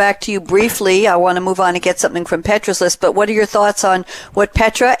 let's go back to you briefly. I want to move on and get something from Petra's list, but what are your thoughts on what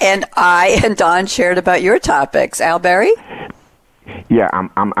Petra and I and Don shared about your topics? Al Berry? Yeah,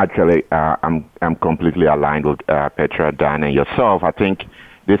 I'm actually I'm completely aligned with Petra, Dan, and yourself. I think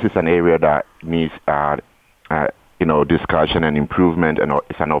this is an area that needs discussion and improvement, and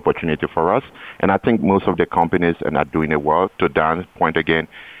it's an opportunity for us. And I think most of the companies are doing it well. To Dan's point again,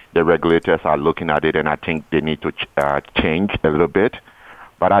 the regulators are looking at it, and I think they need to change a little bit.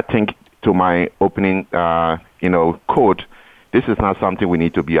 But I think, to my opening, quote, this is not something we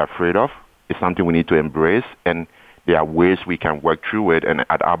need to be afraid of. It's something we need to embrace, and there are ways we can work through it. And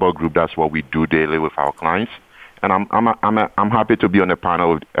at Arbor Group, that's what we do daily with our clients. And I'm happy to be on the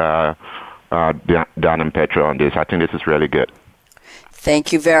panel with Dan and Petra on this. I think this is really good.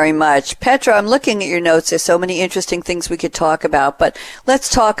 Thank you very much. Petra, I'm looking at your notes. There's so many interesting things we could talk about, but let's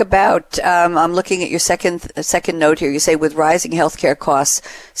talk about, I'm looking at your second note here. You say, with rising healthcare costs,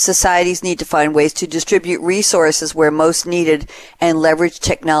 societies need to find ways to distribute resources where most needed and leverage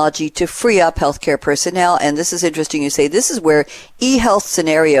technology to free up healthcare personnel. And this is interesting. You say this is where e-health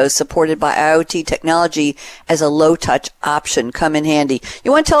scenarios supported by IoT technology as a low-touch option come in handy. You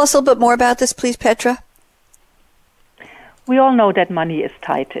want to tell us a little bit more about this, please, Petra? We all know that money is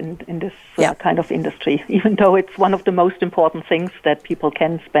tight in this kind of industry, even though it's one of the most important things that people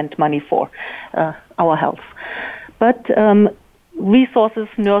can spend money for, our health. But resources,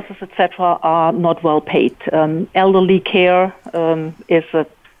 nurses, etc., are not well paid. Elderly care is,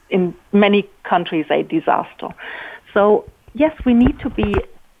 in many countries, a disaster. So, yes, we need to be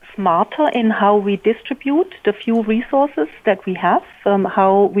smarter in how we distribute the few resources that we have,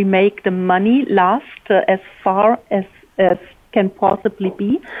 how we make the money last as far as can possibly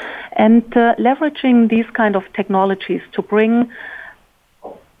be, and leveraging these kind of technologies to bring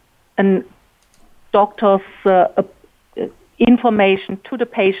a doctor's information to the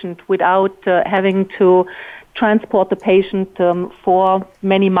patient without having to transport the patient for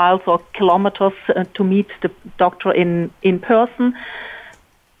many miles or kilometers to meet the doctor in person.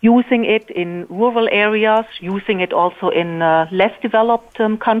 Using it in rural areas, using it also in less developed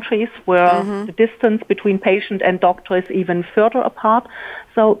countries where the distance between patient and doctor is even further apart.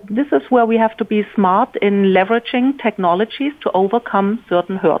 So this is where we have to be smart in leveraging technologies to overcome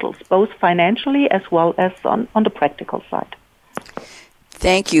certain hurdles, both financially as well as on the practical side.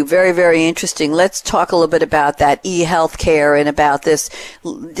 Thank you. Very, very interesting. Let's talk a little bit about that e-healthcare and about this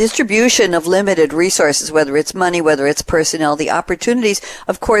distribution of limited resources, whether it's money, whether it's personnel, the opportunities.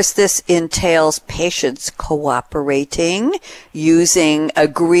 Of course, this entails patients cooperating,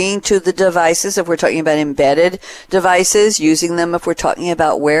 agreeing to the devices if we're talking about embedded devices, using them if we're talking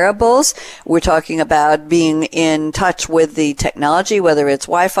about wearables. We're talking about being in touch with the technology, whether it's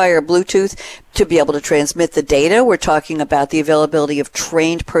Wi-Fi or Bluetooth, to be able to transmit the data. We're talking about the availability of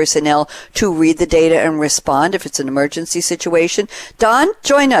trained personnel to read the data and respond if it's an emergency situation. Don,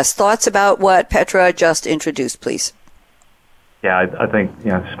 join us. Thoughts about what Petra just introduced, please. Yeah, I think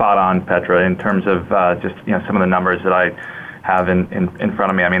spot on, Petra, in terms of just some of the numbers that I have in front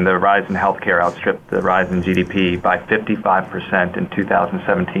of me. I mean, the rise in healthcare outstripped the rise in GDP by 55% in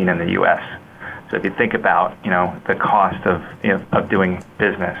 2017 in the U.S. So if you think about, the cost of doing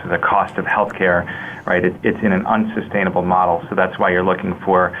business, the cost of healthcare, right, it's in an unsustainable model. So that's why you're looking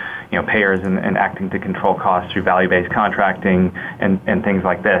for, payers and acting to control costs through value-based contracting and things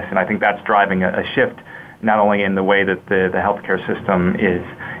like this. And I think that's driving a shift not only in the way that the healthcare system is,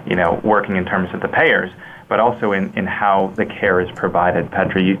 working in terms of the payers, but also in how the care is provided.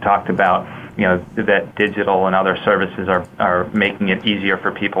 Petra, you talked about, that digital and other services are making it easier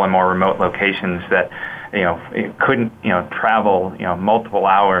for people in more remote locations that, couldn't, travel, multiple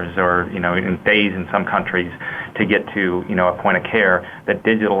hours or, in days in some countries to get to, a point of care. That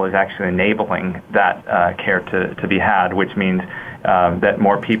digital is actually enabling that care to be had, which means that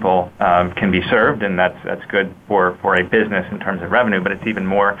more people can be served, and that's good for a business in terms of revenue, but it's even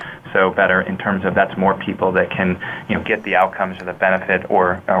more so better in terms of that's more people that can get the outcomes or the benefit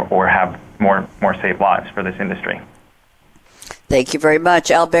or have more saved lives for this industry. Thank you very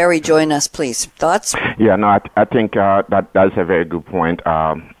much. Al Berry, join us, please. Thoughts? Yeah, no, I think that's a very good point,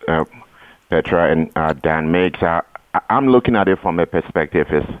 Petra and Dan makes. I'm looking at it from a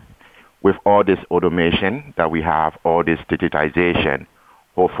perspective is with all this automation that we have, all this digitization,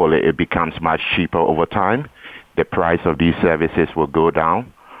 hopefully it becomes much cheaper over time. The price of these services will go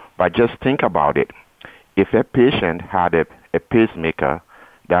down. But just think about it. If a patient had a pacemaker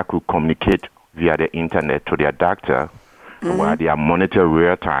that could communicate via the internet to their doctor, while they are monitored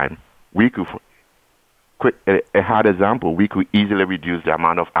real time, we could, a hard example, we could easily reduce the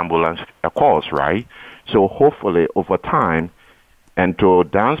amount of ambulance calls, right? So hopefully over time, and to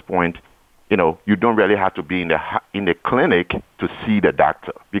Dan's point, you don't really have to be in the clinic to see the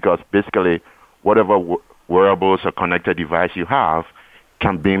doctor, because basically whatever wearables or connected device you have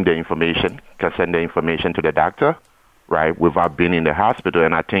can beam the information, can send the information to the doctor, right, without being in the hospital.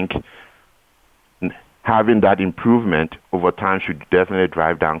 And I think having that improvement over time should definitely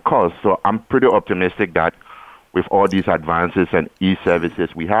drive down costs. So I'm pretty optimistic that with all these advances and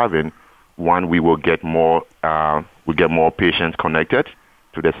e-services we have we will get more patients connected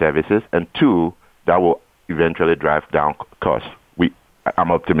to the services, and two, that will eventually drive down costs.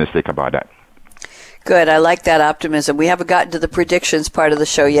 I'm optimistic about that. Good. I like that optimism. We haven't gotten to the predictions part of the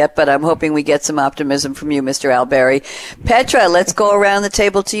show yet, but I'm hoping we get some optimism from you, Mr. Al Berry. Petra, let's go around the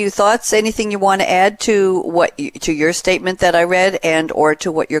table to you. Thoughts? Anything you want to add to to your statement that I read and or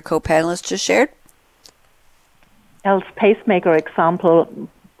to what your co-panelists just shared? Al's pacemaker example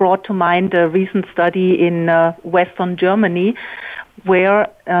brought to mind a recent study in Western Germany where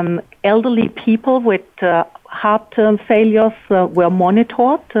elderly people with heart failures were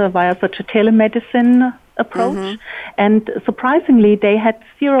monitored via such a telemedicine approach. And surprisingly, they had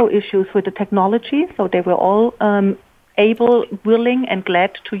zero issues with the technology, so they were all able, willing, and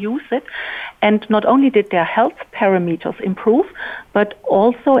glad to use it. And not only did their health parameters improve, but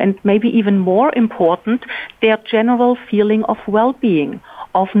also, and maybe even more important, their general feeling of well-being,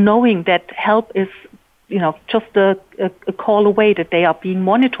 of knowing that help is just a call away, that they are being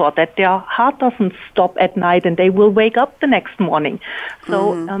monitored, that their heart doesn't stop at night and they will wake up the next morning.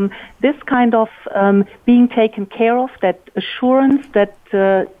 So this kind of being taken care of, that assurance that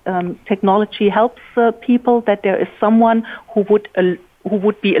technology helps people, that there is someone who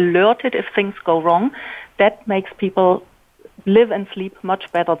would be alerted if things go wrong, that makes people live and sleep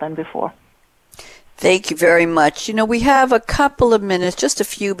much better than before. Thank you very much. We have a couple of minutes, just a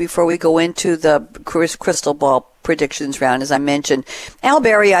few, before we go into the crystal ball predictions round, as I mentioned. Al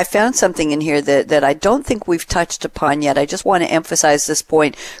Berry, I found something in here that I don't think we've touched upon yet. I just want to emphasize this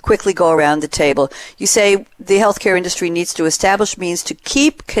point, quickly go around the table. You say the healthcare industry needs to establish means to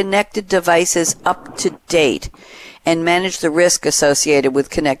keep connected devices up to date and manage the risk associated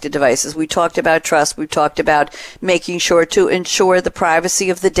with connected devices. We talked about trust. We talked about making sure to ensure the privacy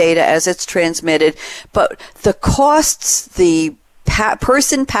of the data as it's transmitted. But the costs, the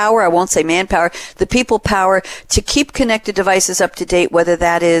person power, I won't say manpower, the people power to keep connected devices up to date, whether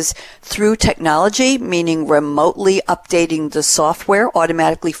that is through technology, meaning remotely updating the software,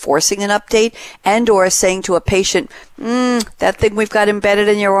 automatically forcing an update, and or saying to a patient, that thing we've got embedded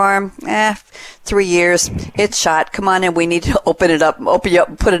in your arm, 3 years, it's shot. Come on in, we need to open you up and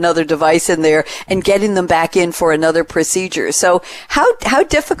put another device in there, and getting them back in for another procedure. So how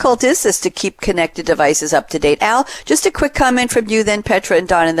difficult is this to keep connected devices up to date? Al, just a quick comment from you, then Petra and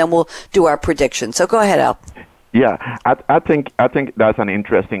Don, and then we'll do our predictions. So go ahead, Al. Yeah, I think that's an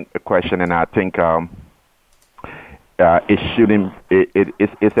interesting question, and I think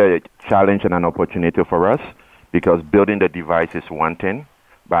it's a challenge and an opportunity for us, because building the device is one thing,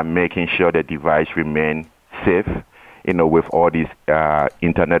 by making sure the device remains safe. With all these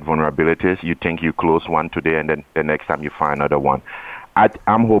internet vulnerabilities, you think you close one today, and then the next time you find another one.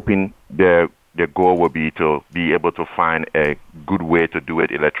 I'm hoping the goal will be to be able to find a good way to do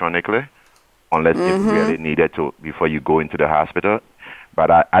it electronically, unless it's really needed to before you go into the hospital.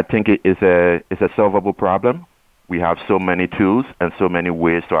 But I think it's a solvable problem. We have so many tools and so many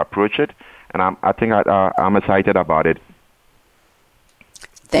ways to approach it, and I'm excited about it.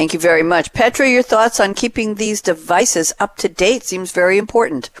 Thank you very much. Petra, your thoughts on keeping these devices up to date seems very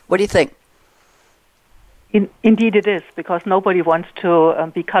important. What do you think? Indeed it is, because nobody wants to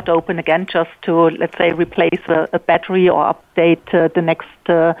be cut open again just to, let's say, replace a battery or update the next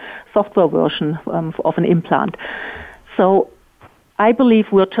software version of an implant. So I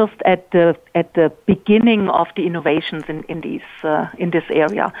believe we're just at the beginning of the innovations in this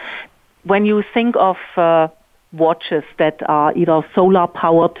area. When you think of watches that are either solar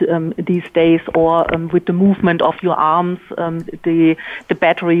powered these days, or with the movement of your arms, the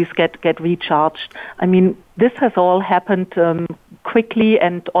batteries get recharged. I mean, this has all happened quickly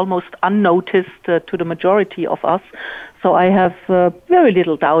and almost unnoticed to the majority of us. So I have very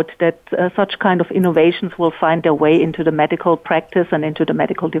little doubt that such kind of innovations will find their way into the medical practice and into the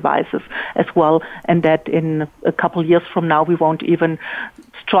medical devices as well, and that in a couple years from now we won't even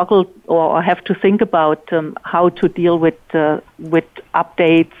struggle or have to think about how to deal with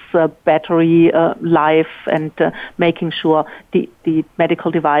updates, battery life, and making sure the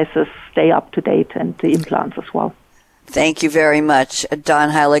medical devices stay up to date, and the implants as well. Thank you very much, Don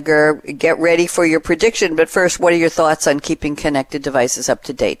Heiliger. Get ready for your prediction, but first, what are your thoughts on keeping connected devices up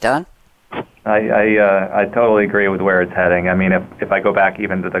to date, Don? I totally agree with where it's heading. I mean, if I go back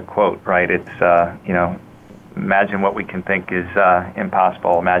even to the quote, right, it's, imagine what we can think is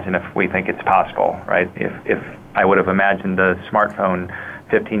impossible. Imagine if we think it's possible, right? If I would have imagined the smartphone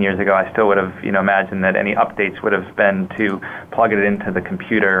 15 years ago, I still would have, imagined that any updates would have been to plug it into the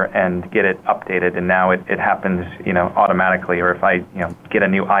computer and get it updated, and now it happens, automatically. Or if I, get a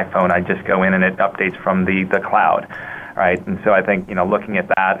new iPhone, I just go in and it updates from the cloud, right? And so I think, looking at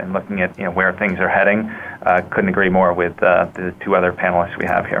that and looking at, where things are heading, couldn't agree more with the two other panelists we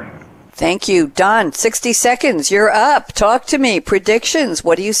have here. Thank you. Don, 60 seconds. You're up. Talk to me. Predictions.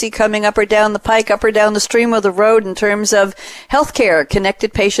 What do you see coming up or down the pike, up or down the stream of the road in terms of healthcare,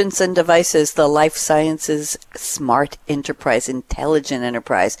 connected patients and devices, the life sciences, smart enterprise, intelligent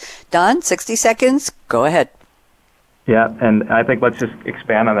enterprise? Don, 60 seconds. Go ahead. Yeah, and I think let's just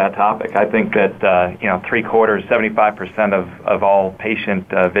expand on that topic. I think that, 75% of all patient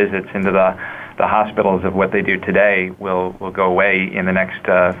visits into the hospitals of what they do today will go away in the next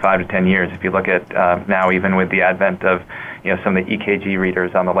 5 to 10 years. If you look at now, even with the advent of some of the EKG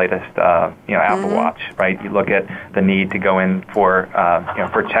readers on the latest Apple Watch, right? You look at the need to go in for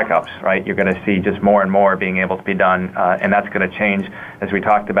checkups, right? You're going to see just more and more being able to be done, and that's going to change, as we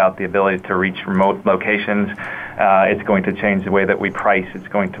talked about, the ability to reach remote locations. It's going to change the way that we price. It's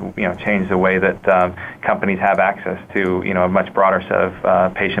going to change the way that companies have access to a much broader set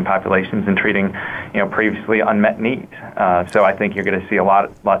of patient populations and treating previously unmet needs. So I think you're going to see a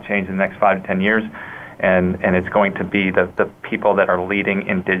lot change in the next 5 to 10 years, and it's going to be the people that are leading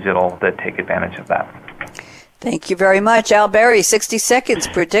in digital that take advantage of that. Thank you very much. Al Berry, 60 seconds.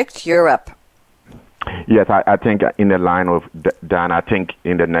 Predict. You're up. Yes, I think in the line of Dan, I think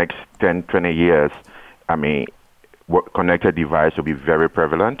in the next 10, 20 years, connected device will be very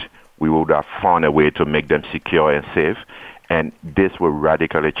prevalent. We would have found a way to make them secure and safe, and this will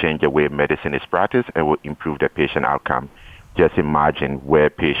radically change the way medicine is practiced and will improve the patient outcome. Just imagine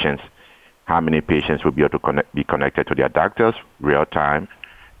how many patients will be able to be connected to their doctors real time,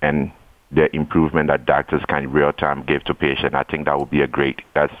 and the improvement that doctors can real time give to patients. I think that would be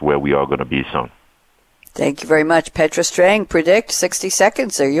that's where we are going to be soon. Thank you very much. Petra Strang, predict. 60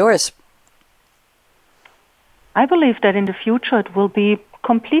 seconds. They're yours. I believe that in the future it will be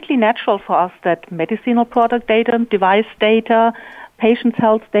completely natural for us that medicinal product data, device data, patient's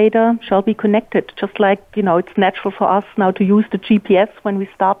health data shall be connected, just like, it's natural for us now to use the GPS when we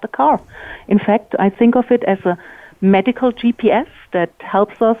start the car. In fact, I think of it as a medical GPS that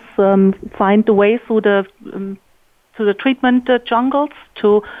helps us find the way through the treatment jungles,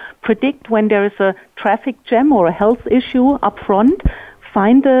 to predict when there is a traffic jam or a health issue up front,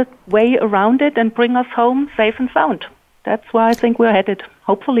 find a way around it and bring us home safe and sound. That's where I think we're headed,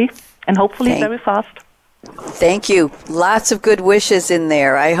 hopefully, and hopefully very fast. Thank you. Lots of good wishes in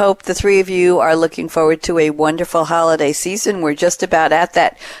there. I hope the three of you are looking forward to a wonderful holiday season. We're just about at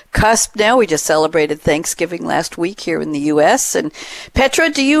that cusp now. We just celebrated Thanksgiving last week here in the U.S. And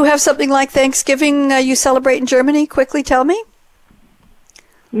Petra, do you have something like Thanksgiving you celebrate in Germany? Quickly tell me.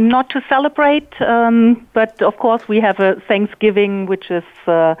 Not to celebrate, but of course we have a Thanksgiving which is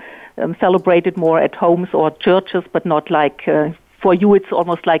celebrated more at homes or churches, but not like, for you it's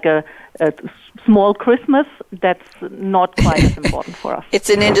almost like a small Christmas. That's not quite as important for us. It's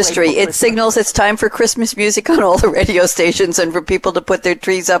an industry. It signals it's time for Christmas music on all the radio stations and for people to put their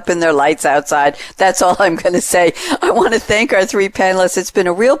trees up and their lights outside. That's all I'm going to say. I want to thank our three panelists. It's been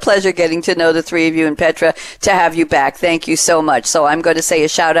a real pleasure getting to know the three of you, and Petra, to have you back. Thank you so much. So I'm going to say a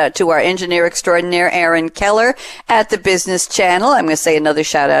shout out to our engineer extraordinaire, Aaron Keller at the Business Channel. I'm going to say another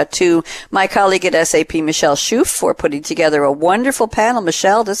shout out to my colleague at SAP, Michelle Schoof, for putting together a wonderful panel.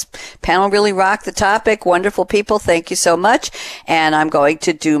 Michelle, this panel really rocked the topic. Wonderful people. Thank you so much. And I'm going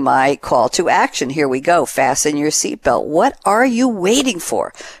to do my call to action. Here we go. Fasten your seatbelt. What are you waiting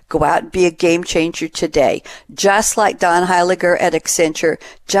for? Go out and be a game changer today. Just like Don Heiliger at Accenture,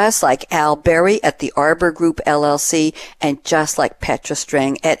 just like Al Berry at the Arbor Group LLC, and just like Petra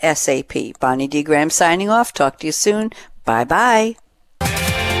Strang at SAP. Bonnie D. Graham signing off. Talk to you soon. Bye-bye.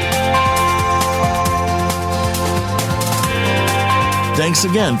 Thanks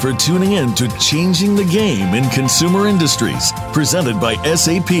again for tuning in to Changing the Game in Consumer Industries, presented by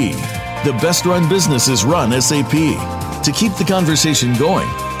SAP. The best-run businesses run SAP. To keep the conversation going,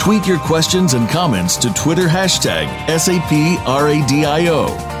 tweet your questions and comments to Twitter hashtag #SAPRADIO.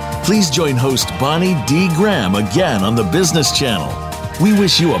 Please join host Bonnie D. Graham again on the Business Channel. We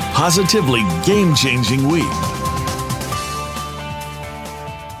wish you a positively game-changing week.